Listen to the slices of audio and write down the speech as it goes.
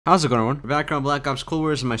How's it going, everyone? We're back on Black Ops Cold War.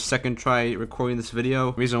 This is my second try recording this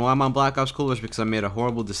video. The reason why I'm on Black Ops Cold War is because I made a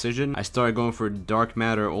horrible decision. I started going for Dark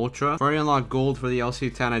Matter Ultra. I've already unlocked gold for the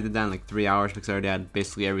LC10. I did that in like 3 hours because I already had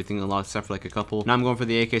basically everything unlocked except for like a couple. Now I'm going for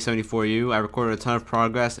the AK-74U. I recorded a ton of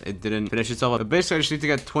progress. It didn't finish itself up. But basically I just need to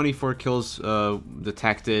get 24 kills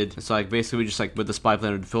detected. So like basically we just like with the spy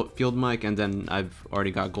planted field mic, and then I've already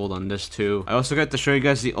got gold on this too. I also got to show you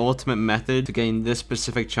guys the ultimate method to getting this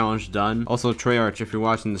specific challenge done. Also Treyarch, if you're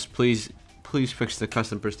watching this, please fix the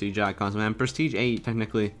custom prestige icons, man. Prestige 8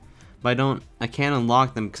 technically, but I can't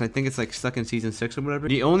unlock them because I think it's like stuck in season 6 or whatever.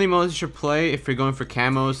 The only modes you should play if you're going for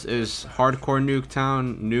camos is hardcore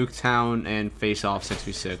Nuketown, and face off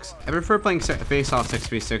 6v6. I prefer playing face off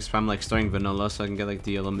 6v6 if I'm like starting vanilla, so I can get like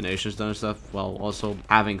the eliminations done and stuff while also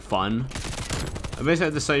having fun. I basically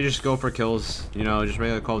have decided to just go for kills, you know, just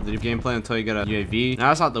regular Call of Duty gameplay until you get a UAV. Now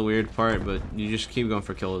that's not the weird part, but you just keep going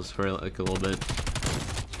for kills for like a little bit.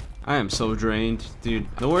 I am so drained, dude.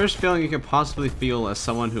 The worst feeling you can possibly feel as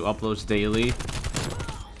someone who uploads daily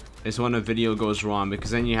is when a video goes wrong,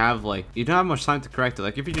 because then you don't have much time to correct it.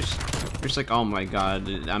 Like if you're just like, oh my god,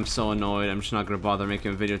 I'm so annoyed, I'm just not gonna bother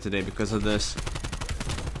making a video today because of this.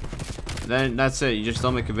 Then that's it, you just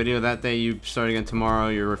don't make a video that day, you start again tomorrow,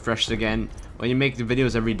 you're refreshed again. When you make the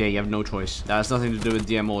videos every day, you have no choice. That has nothing to do with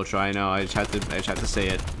DM Ultra. I know. I just had to say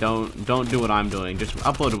it. Don't do what I'm doing. Just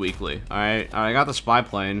upload it weekly. All right. I got the spy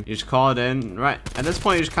plane. You just call it in. Right. At this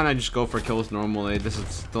point, you just kind of just go for kills normally. This is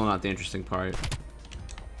still not the interesting part.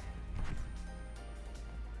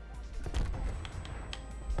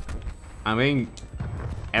 I'm getting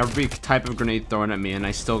every type of grenade thrown at me, and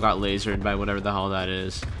I still got lasered by whatever the hell that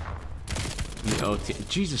is. The OT.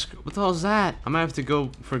 Jesus, what the hell is that? I might have to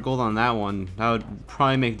go for gold on that one. That would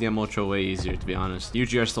probably make DM Ultra way easier, to be honest.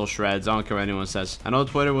 UGR still shreds. I don't care what anyone says. I know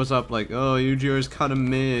Twitter was up like, oh, UGR is kind of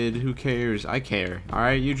mid. Who cares? I care. All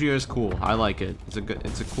right, UGR is cool. I like it.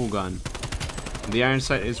 It's a cool gun. The iron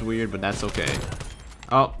sight is weird, but that's okay.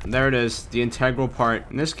 Oh, there it is. The integral part.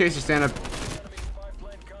 In this case, you stand up.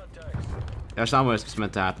 That's not what it's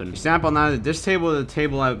meant to happen. You stand up on that. This table is the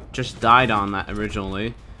table I just died on that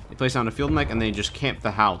originally. They place down a field mic and they just camp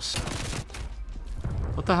the house.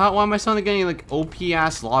 What the hell? Why am I suddenly getting like OP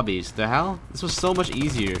ass lobbies? The hell? This was so much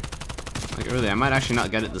easier. Like really, I might actually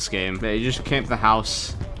not get it this game. But you just camp the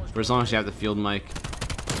house for as long as you have the field mic.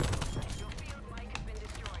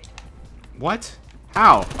 What?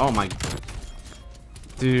 How? Oh my.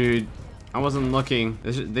 Dude, I wasn't looking.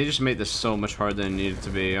 They just made this so much harder than it needed to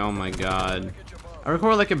be. Oh my god. I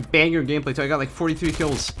recorded like a banger gameplay too. I got like 43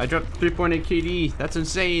 kills. I dropped 3.8 KD. That's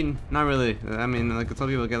insane. Not really. I mean, like some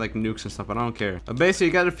people get like nukes and stuff, but I don't care. But basically,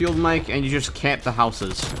 you got a field mic and you just camp the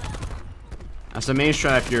houses. That's the main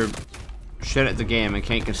strat if you're shit at the game and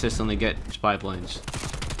can't consistently get spy planes.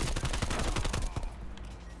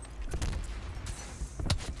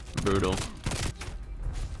 Brutal.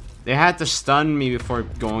 They had to stun me before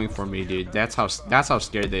going for me, dude. That's how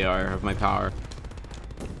scared they are of my power.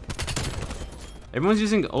 Everyone's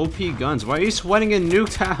using OP guns. Why are you sweating in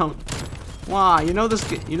Nuketown? Why? You know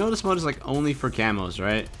this mode is like only for camos,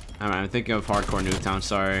 right? I'm thinking of hardcore Nuketown,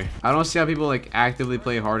 sorry. I don't see how people like actively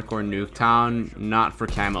play hardcore Nuketown not for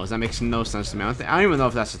camos. That makes no sense to me. I don't even know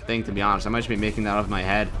if that's a thing, to be honest. I might just be making that up in my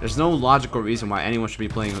head. There's no logical reason why anyone should be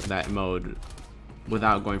playing that mode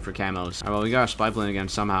without going for camos. Alright, well, we got a spy plane again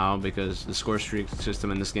somehow because the score streak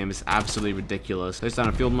system in this game is absolutely ridiculous. Place down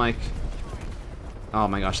a field mic. Oh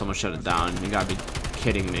my gosh, someone shut it down. You gotta be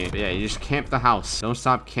kidding me. But yeah, you just camp the house. Don't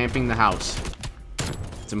stop camping the house.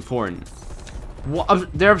 It's important. What?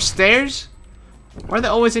 They're upstairs? Why are they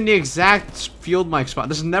always in the exact field mic spot?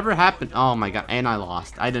 This has never happened. Oh my god, and I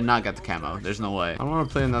lost. I did not get the camo. There's no way. I don't want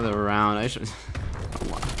to play another round.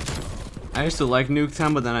 I used to like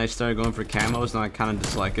Nuketown, but then I started going for camos, and I kind of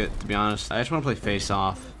dislike it, to be honest. I just want to play face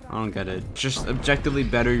off. I don't get it. It's just objectively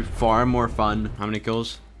better, far more fun. How many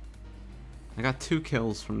kills? I got 2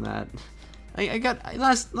 kills from that. I got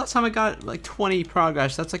last time I got like 20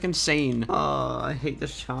 progress. That's like insane. Oh, I hate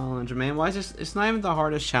this challenge, man. Why is this? It's not even the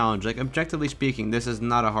hardest challenge. Like objectively speaking, this is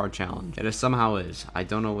not a hard challenge. It somehow is. I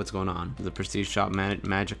don't know what's going on. Did the prestige shop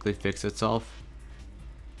magically fix itself?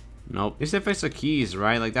 Nope. At least they fixed the keys,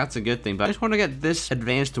 right? Like, that's a good thing. But I just want to get this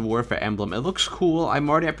Advanced Warfare emblem. It looks cool. I'm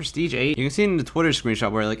already at Prestige 8. You can see in the Twitter screenshot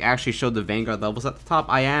where it, like, actually showed the Vanguard levels at the top.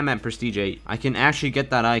 I am at Prestige 8. I can actually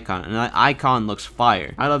get that icon. And that icon looks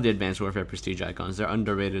fire. I love the Advanced Warfare Prestige icons. They're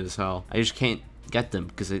underrated as hell. I just can't get them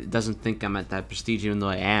because it doesn't think I'm at that prestige even though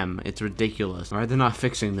I am. It's ridiculous. Why are they not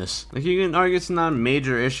fixing this? Like, you can argue it's not a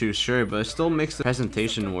major issue, sure, but it still makes the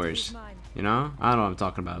presentation worse. You know? I don't know what I'm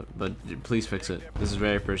talking about, but please fix it. This is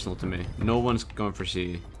very personal to me. No one's going for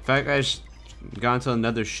C. In fact, guys, got into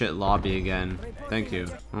another shit lobby again. Thank you.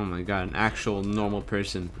 Oh my god, an actual normal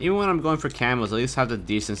person. Even when I'm going for camos, at least have the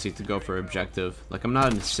decency to go for objective. Like, I'm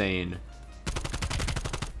not insane.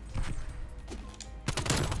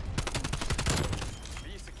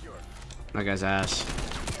 That guy's ass.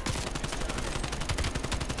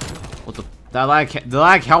 What the? The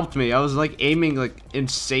lag helped me. I was like aiming like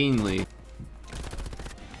insanely.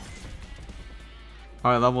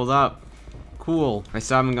 Alright, leveled up. Cool. I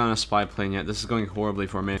still haven't gotten a spy plane yet. This is going horribly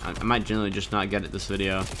for me. I might generally just not get it this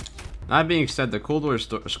video. That being said, the Cold War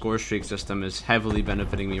score streak system is heavily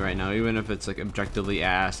benefiting me right now, even if it's like objectively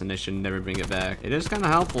ass and they should never bring it back. It is kind of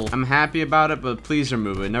helpful. I'm happy about it, but please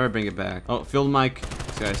remove it. Never bring it back. Oh, field mic.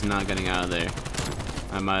 This guy's not getting out of there.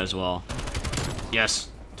 I might as well. Yes.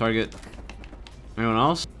 Target. Anyone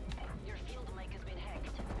else?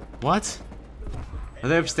 What? Are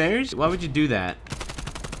they upstairs? Why would you do that?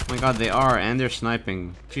 Oh my god, they are, and they're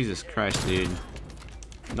sniping. Jesus Christ, dude.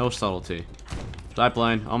 No subtlety.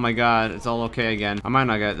 Pipeline. Oh my god, it's all okay again. I might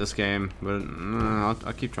not get this game, but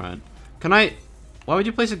I'll keep trying. Can I? Why would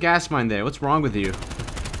you place a gas mine there? What's wrong with you?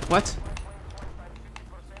 What?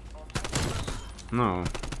 No.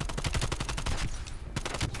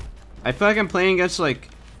 I feel like I'm playing against like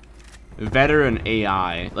veteran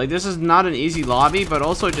AI. Like, this is not an easy lobby, but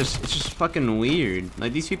also it's just fucking weird.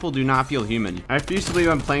 Like, these people do not feel human. I refuse to believe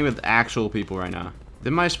I'm playing with actual people right now.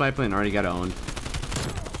 Did my spy plane already get owned?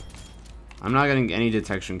 I'm not getting any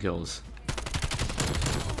detection kills.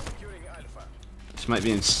 This might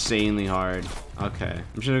be insanely hard. Okay.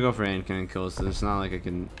 I'm just gonna go for hand cannon kills. So it's not like I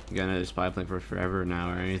can get another spy plane for forever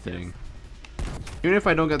now or anything. Even if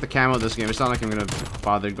I don't get the camo this game, it's not like I'm gonna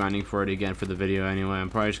bother grinding for it again for the video anyway.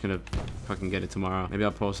 I'm probably just gonna fucking get it tomorrow. Maybe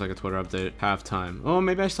I'll post like a Twitter update halftime. Oh,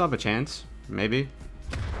 maybe I still have a chance. Maybe.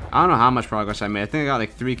 I don't know how much progress I made. I think I got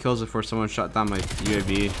like 3 kills before someone shut down my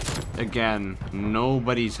UAV. Again,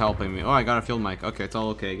 nobody's helping me. Oh, I got a field mic. Okay, it's all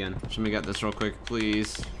okay again. Let me get this real quick,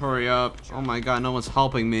 please. Hurry up. Oh my god, no one's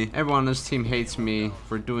helping me. Everyone on this team hates me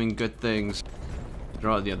for doing good things.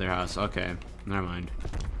 Throw out the other house. Okay, never mind.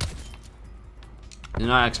 Did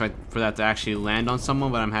not expect for that to actually land on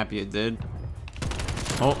someone, but I'm happy it did.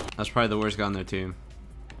 Oh, that's probably the worst guy on their team.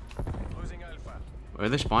 Are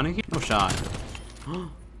they spawning here? No shot.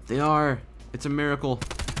 They are. It's a miracle.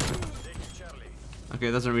 Okay,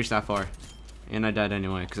 it doesn't reach that far. And I died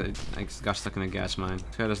anyway, because I got stuck in a gas mine.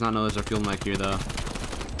 This guy does not know there's a field mic here, though.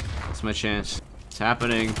 That's my chance. It's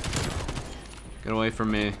happening. Get away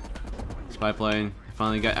from me. Spy plane.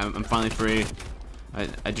 I'm finally free.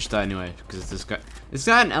 I just died anyway, because it's this guy. It's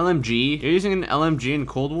got an LMG. You're using an LMG in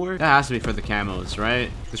Cold War? That has to be for the camos, right?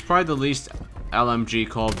 There's probably the least LMG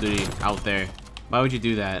Call of Duty out there. Why would you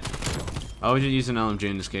do that? Why would you use an LMG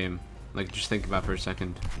in this game? Like, just think about it for a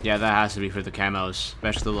second. Yeah, that has to be for the camos.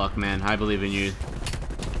 Best of luck, man. I believe in you.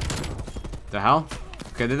 The hell?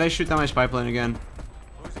 Okay, did they shoot down my spy plane again?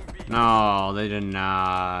 No, they did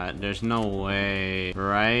not. There's no way.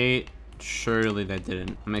 Right? Surely they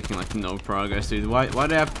didn't. I'm making like no progress, dude. Why do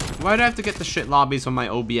I have to get the shit lobbies when my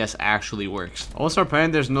OBS actually works? Also,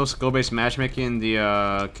 apparently there's no skill-based matchmaking in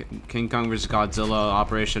the King Kong vs. Godzilla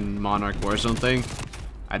Operation Monarch Warzone thing.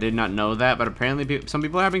 I did not know that, but apparently some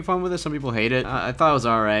people are having fun with it, some people hate it. I thought it was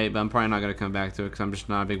alright, but I'm probably not gonna come back to it because I'm just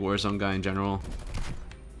not a big Warzone guy in general.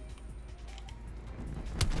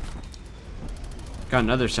 Got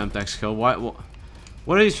another Semtex kill. What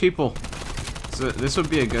are these people? So this would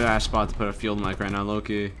be a good ass spot to put a field mic right now,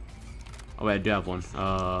 Loki. Oh wait, I do have one.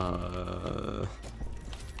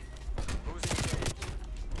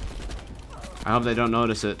 I hope they don't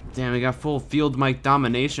notice it. Damn, we got full field mic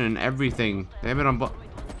domination and everything. They have it on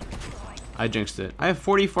I jinxed it. I have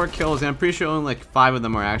 44 kills and I'm pretty sure only like 5 of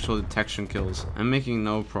them are actual detection kills. I'm making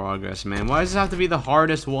no progress, man. Why does this have to be the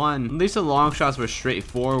hardest one? At least the long shots were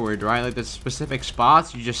straightforward, right? Like the specific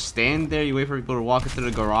spots, you just stand there, you wait for people to walk into the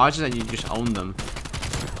garages and you just own them.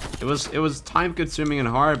 It was time consuming and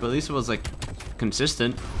hard, but at least it was like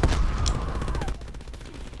consistent.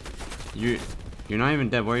 You're not even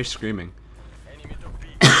dead. Why are you screaming?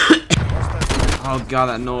 Oh god,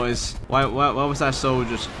 that noise. Why was that so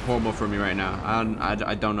just horrible for me right now?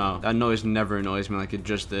 I don't know. That noise never annoys me like it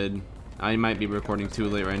just did. I might be recording too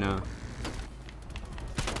late right now.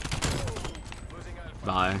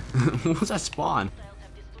 Bye. What's that spawn?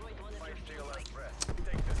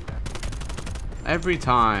 Every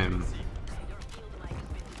time.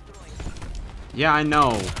 Yeah, I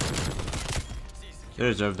know. They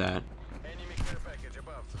deserve that.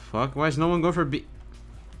 The fuck? Why is no one going for B?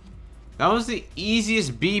 That was the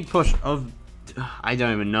easiest B push of... I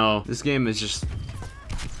don't even know. This game is just...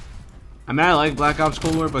 I mean, I like Black Ops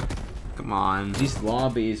Cold War, but Come on. These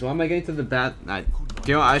lobbies. Why am I getting to the bat? I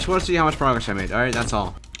just want to see how much progress I made. Alright, that's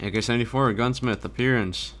all. AK-74, gunsmith,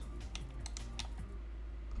 appearance.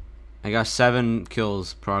 I got 7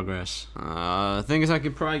 kills progress. The thing is, I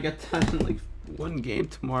could probably get that in like 1 game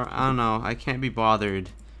tomorrow. I don't know. I can't be bothered.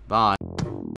 Bye.